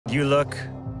You look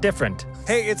different.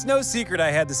 Hey, it's no secret I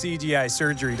had the CGI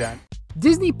surgery done.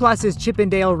 Disney Plus's Chip 'n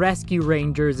Dale Rescue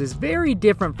Rangers is very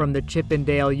different from the Chip 'n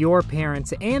Dale your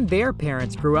parents and their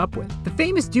parents grew up with. The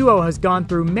famous duo has gone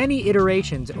through many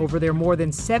iterations over their more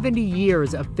than 70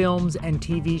 years of films and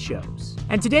TV shows.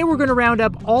 And today we're going to round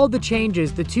up all the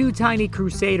changes the two tiny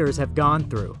crusaders have gone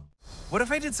through. What if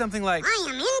I did something like, I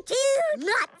am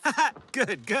into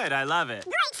nuts. Good, I love it.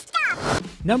 Great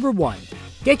stuff. Number 1.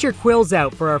 Get your quills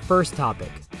out for our first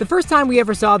topic. The first time we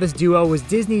ever saw this duo was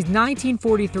Disney's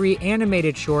 1943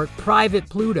 animated short, Private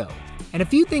Pluto. And a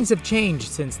few things have changed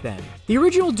since then. The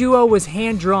original duo was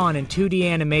hand-drawn in 2D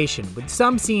animation, with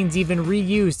some scenes even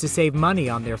reused to save money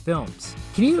on their films.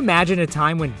 Can you imagine a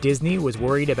time when Disney was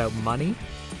worried about money?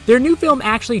 Their new film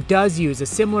actually does use a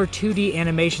similar 2D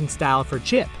animation style for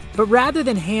Chip, but rather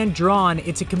than hand-drawn,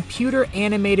 it's a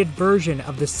computer-animated version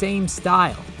of the same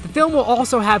style. The film will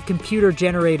also have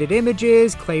computer-generated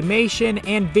images, claymation,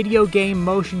 and video game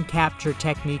motion capture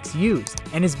techniques used,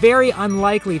 and is very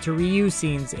unlikely to reuse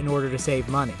scenes in order to save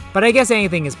money. But I guess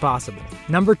anything is possible.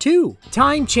 Number 2.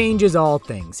 Time changes all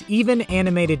things, even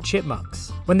animated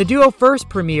chipmunks. When the duo first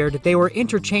premiered, they were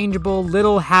interchangeable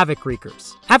little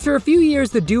havoc-wreakers. After a few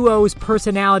years, the duo's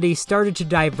personalities started to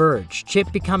diverge,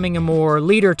 Chip becoming a more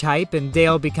leader type and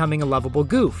Dale becoming a lovable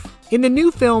goof. In the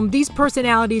new film, these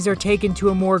personalities are taken to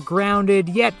a more grounded,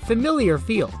 yet familiar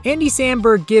feel. Andy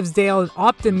Samburg gives Dale an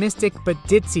optimistic but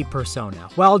ditzy persona,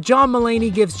 while John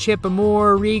Mulaney gives Chip a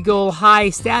more regal,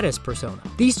 high-status persona.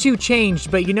 These two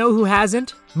changed, but you know who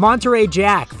hasn't? Monterey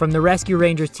Jack from the Rescue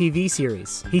Rangers TV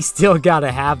series. He's still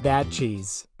gotta have that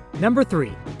cheese. Number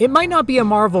 3. It might not be a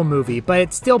Marvel movie, but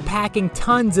it's still packing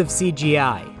tons of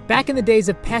CGI. Back in the days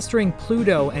of pestering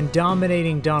Pluto and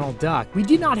dominating Donald Duck, we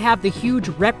did not have the huge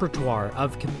repertoire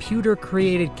of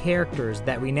computer-created characters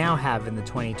that we now have in the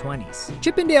 2020s.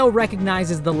 Chip 'n Dale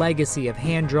recognizes the legacy of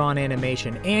hand-drawn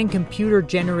animation and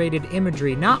computer-generated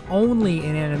imagery not only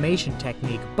in animation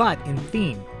technique, but in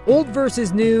theme. Old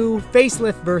versus new,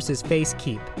 facelift versus face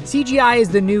keep. CGI is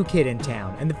the new kid in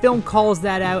town, and the film calls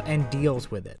that out and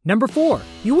deals with it. Number 4.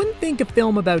 You wouldn't think a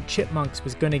film about chipmunks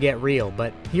was gonna get real,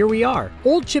 but here we are.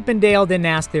 Old Chip 'n Dale didn't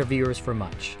ask their viewers for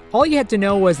much. All you had to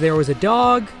know was there was a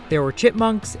dog, there were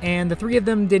chipmunks, and the three of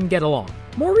them didn't get along.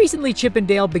 More recently, Chip 'n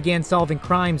Dale began solving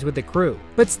crimes with the crew.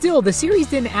 But still, the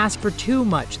series didn't ask for too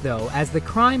much though, as the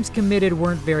crimes committed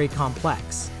weren't very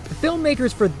complex. The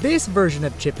filmmakers for this version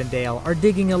of Chip 'n Dale are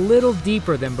digging a little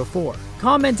deeper than before,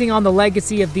 commenting on the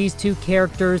legacy of these two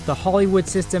characters, the Hollywood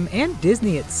system, and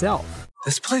Disney itself.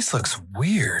 This place looks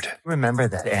weird. Remember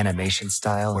that animation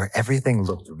style where everything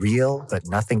looked real, but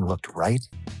nothing looked right?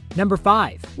 Number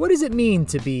 5. What does it mean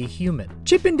to be human?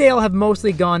 Chip 'n Dale have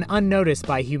mostly gone unnoticed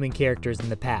by human characters in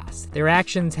the past. Their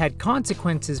actions had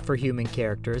consequences for human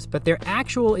characters, but their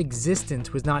actual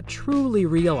existence was not truly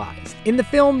realized. In the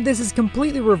film, this is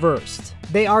completely reversed.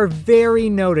 They are very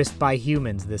noticed by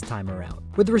humans this time around.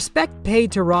 With respect paid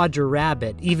to Roger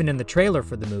Rabbit, even in the trailer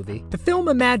for the movie, the film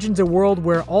imagines a world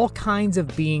where all kinds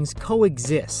of beings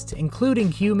coexist,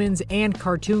 including humans and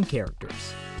cartoon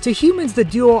characters. To humans, the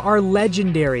duo are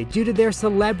legendary due to their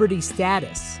celebrity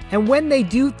status. And when they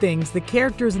do things, the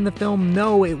characters in the film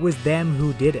know it was them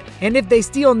who did it. And if they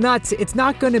steal nuts, it's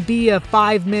not going to be a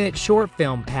 5-minute short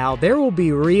film, pal. There will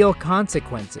be real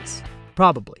consequences.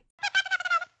 Probably.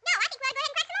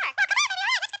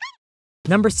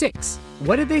 Number 6.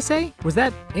 What did they say? Was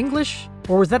that English?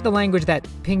 Or was that the language that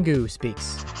Pingu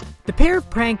speaks? The pair of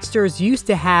pranksters used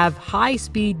to have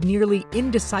high-speed, nearly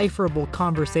indecipherable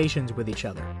conversations with each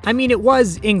other. I mean, it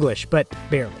was English, but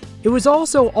barely. It was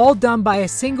also all done by a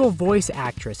single voice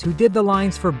actress who did the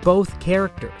lines for both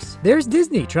characters. There's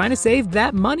Disney trying to save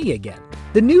that money again.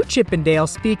 The new Chip 'n Dale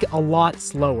speak a lot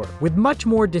slower, with much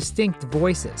more distinct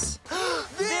voices.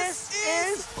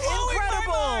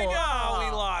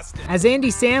 As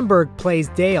Andy Samburg plays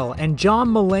Dale and John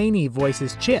Mulaney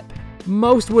voices Chip.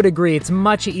 Most would agree it's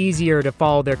much easier to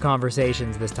follow their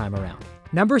conversations this time around.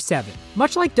 Number 7.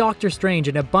 Much like Doctor Strange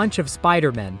and a bunch of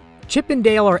Spider-Men, Chip and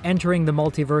Dale are entering the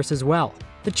multiverse as well.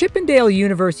 The Chip and Dale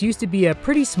universe used to be a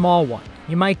pretty small one.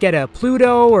 You might get a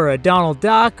Pluto or a Donald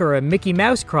Duck or a Mickey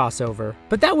Mouse crossover,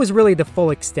 but that was really the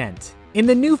full extent. In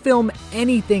the new film,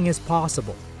 anything is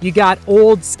possible. You got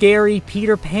old, scary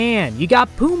Peter Pan. You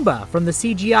got Pumbaa from the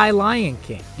CGI Lion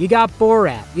King. You got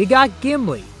Borat. You got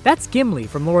Gimli. That's Gimli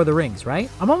from Lord of the Rings, right?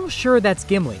 I'm almost sure that's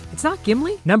Gimli. It's not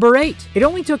Gimli? Number 8. It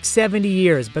only took 70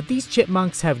 years, but these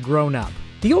chipmunks have grown up.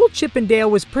 The old Chip 'n Dale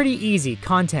was pretty easy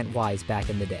content-wise back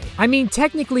in the day. I mean,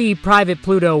 technically, Private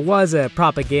Pluto was a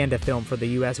propaganda film for the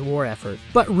US war effort,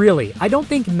 but really, I don't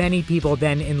think many people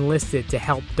then enlisted to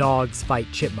help dogs fight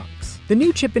chipmunks. The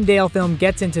new Chip and Dale film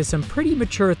gets into some pretty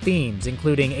mature themes,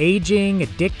 including aging,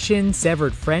 addiction,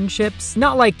 severed friendships.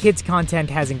 Not like kids' content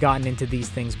hasn't gotten into these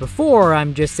things before,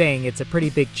 I'm just saying it's a pretty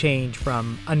big change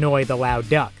from Annoy the Loud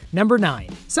Duck. Number 9.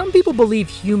 Some people believe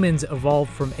humans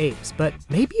evolved from apes, but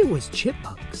maybe it was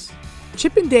chipmunks.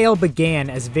 Chip and Dale began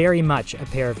as very much a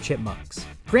pair of chipmunks.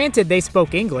 Granted, they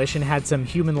spoke English and had some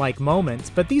human-like moments,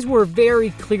 but these were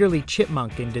very clearly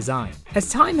chipmunk in design. As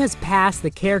time has passed,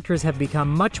 the characters have become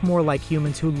much more like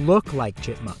humans who look like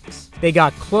chipmunks. They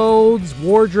got clothes,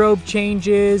 wardrobe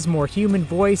changes, more human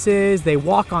voices, they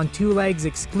walk on 2 legs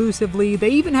exclusively, they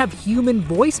even have human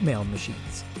voicemail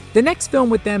machines. The next film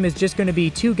with them is just going to be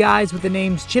 2 guys with the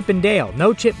names Chip and Dale.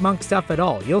 No chipmunk stuff at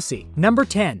all, you'll see. Number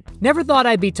 10. Never thought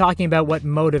I'd be talking about what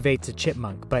motivates a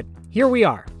chipmunk, but here we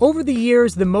are. Over the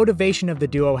years, the motivation of the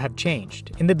duo have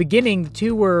changed. In the beginning, the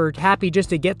 2 were happy just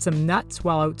to get some nuts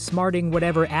while outsmarting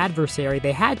whatever adversary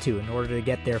they had to in order to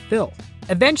get their fill.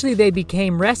 Eventually, they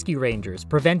became rescue rangers,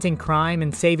 preventing crime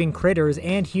and saving critters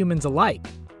and humans alike.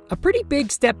 A pretty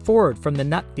big step forward from the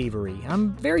nut thievery.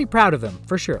 I'm very proud of them,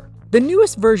 for sure. The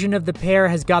newest version of the pair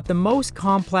has got the most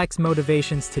complex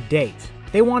motivations to date.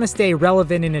 They want to stay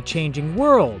relevant in a changing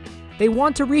world. They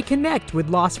want to reconnect with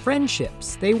lost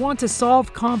friendships. They want to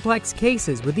solve complex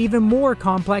cases with even more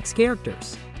complex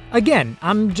characters. Again,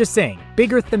 I'm just saying,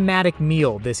 bigger thematic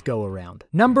meal this go around.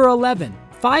 Number 11.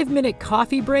 5-minute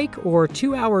coffee break or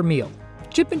 2-hour meal.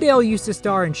 Chip and Dale used to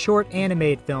star in short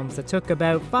animated films that took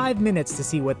about 5 minutes to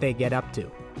see what they get up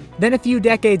to. Then a few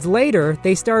decades later,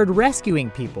 they started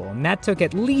rescuing people, and that took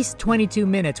at least 22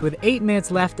 minutes with 8 minutes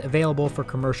left available for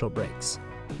commercial breaks.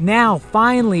 Now,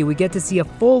 finally, we get to see a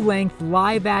full-length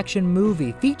live-action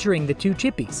movie featuring the 2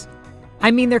 chippies.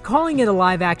 I mean, they're calling it a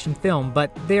live-action film,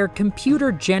 but they're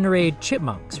computer-generated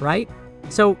chipmunks, right?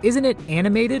 So isn't it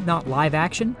animated, not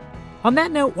live-action? On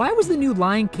that note, why was the new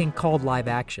Lion King called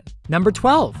live-action? Number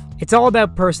 12. It's all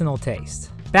about personal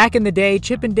taste. Back in the day,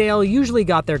 Chip and Dale usually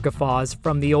got their guffaws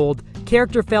from the old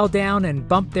character fell down and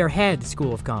bumped their head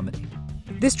school of comedy.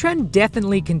 This trend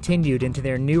definitely continued into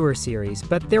their newer series,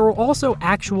 but there were also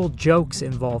actual jokes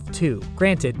involved too,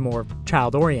 granted more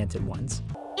child-oriented ones.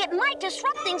 It might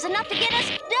disrupt things enough to get us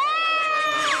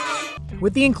down!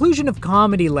 With the inclusion of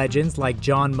comedy legends like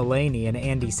John Mulaney and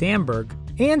Andy Samburg,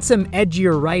 and some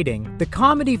edgier writing, the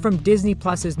comedy from Disney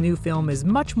Plus's new film is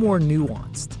much more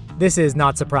nuanced. This is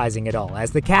not surprising at all,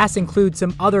 as the cast includes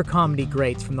some other comedy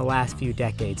greats from the last few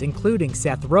decades, including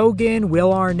Seth Rogen,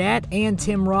 Will Arnett, and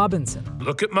Tim Robinson.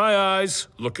 Look at my eyes,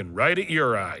 looking right at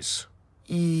your eyes.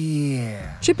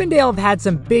 Yeah. Chip and Dale have had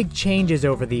some big changes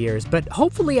over the years, but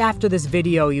hopefully after this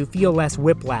video you feel less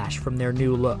whiplash from their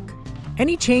new look.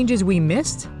 Any changes we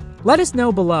missed? Let us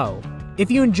know below. If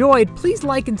you enjoyed, please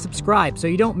like and subscribe so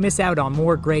you don't miss out on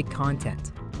more great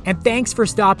content. And thanks for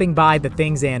stopping by The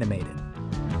Things Animated.